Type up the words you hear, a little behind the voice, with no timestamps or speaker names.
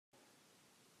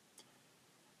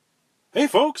Hey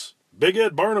folks, Big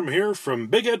Ed Barnham here from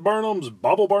Big Ed Barnham's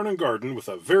Bauble Barn and Garden with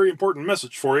a very important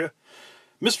message for you.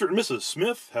 Mr. and Mrs.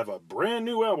 Smith have a brand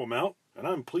new album out, and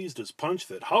I'm pleased as punch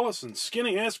that Hollis and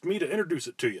Skinny asked me to introduce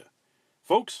it to you.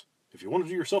 Folks, if you want to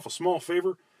do yourself a small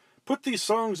favor, put these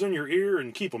songs in your ear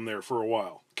and keep them there for a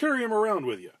while. Carry them around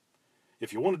with you.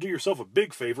 If you want to do yourself a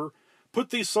big favor,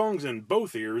 put these songs in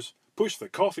both ears, push the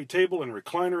coffee table and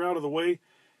recliner out of the way,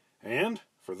 and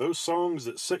for those songs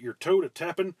that set your toe to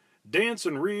tapping, dance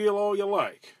and reel all you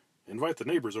like. Invite the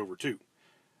neighbors over too.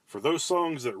 For those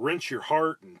songs that wrench your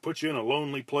heart and put you in a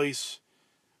lonely place,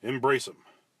 embrace them.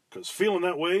 'Cause feeling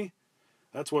that way,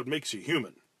 that's what makes you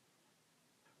human.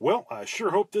 Well, I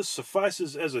sure hope this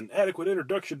suffices as an adequate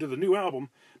introduction to the new album,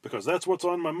 because that's what's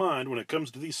on my mind when it comes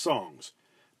to these songs.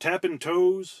 Tapping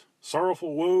toes,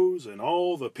 sorrowful woes, and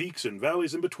all the peaks and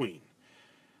valleys in between.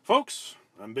 Folks,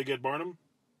 I'm Big Ed Barnham.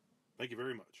 Thank you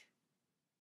very much.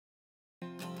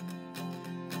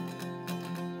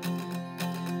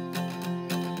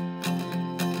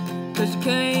 'Cause you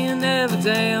can't never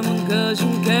tell, 'cause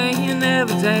you can't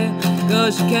never tell,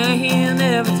 'cause you can't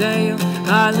never tell,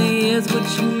 hardly is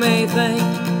what you may think.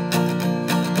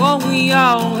 Well, we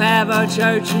all have our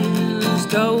churches,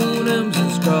 totems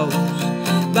and scrolls,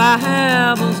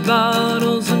 Bibles,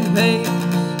 bottles and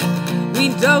pills. We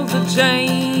tote the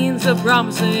chains of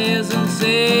promises and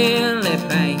silly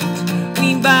pains.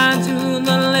 We bind to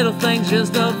the little things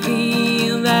just to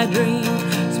feel that dream.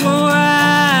 It's more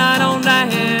right on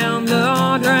down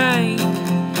the drain.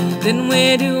 Then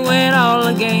we do it all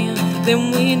again.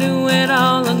 Then we do it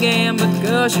all again.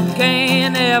 Because you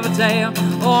can't ever tell,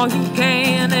 or you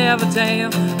can't ever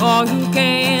tell, or you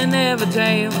can't ever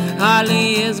tell,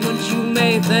 hardly is what you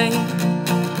may think.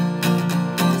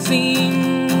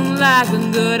 Seems like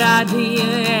a good idea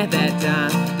at that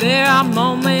time. There are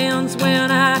moments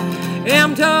when I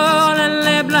am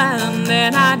totally blind,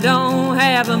 and I don't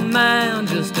have a mind,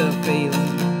 just a feeling.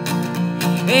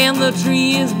 And the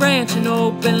tree is branching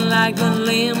open like the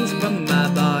limbs from my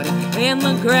body, and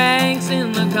the cracks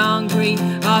in the concrete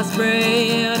are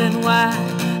spreading wide.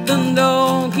 The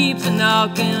door keeps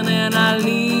knocking and I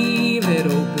leave it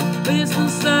open, but it's the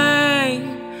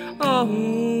same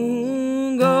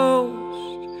old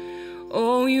ghost.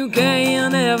 Oh, you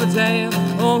can't ever tell,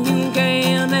 oh, you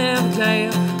can't ever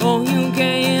tell, oh, you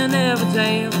can't ever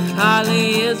tell,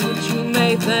 hardly is what you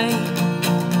may think.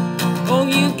 Oh,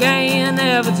 you can't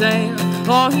ever tell,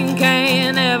 oh, you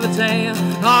can't ever tell,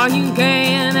 oh, you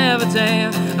can't ever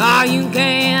tell, oh, you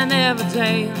can't ever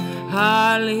tell,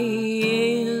 hardly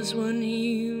is when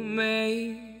you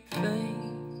may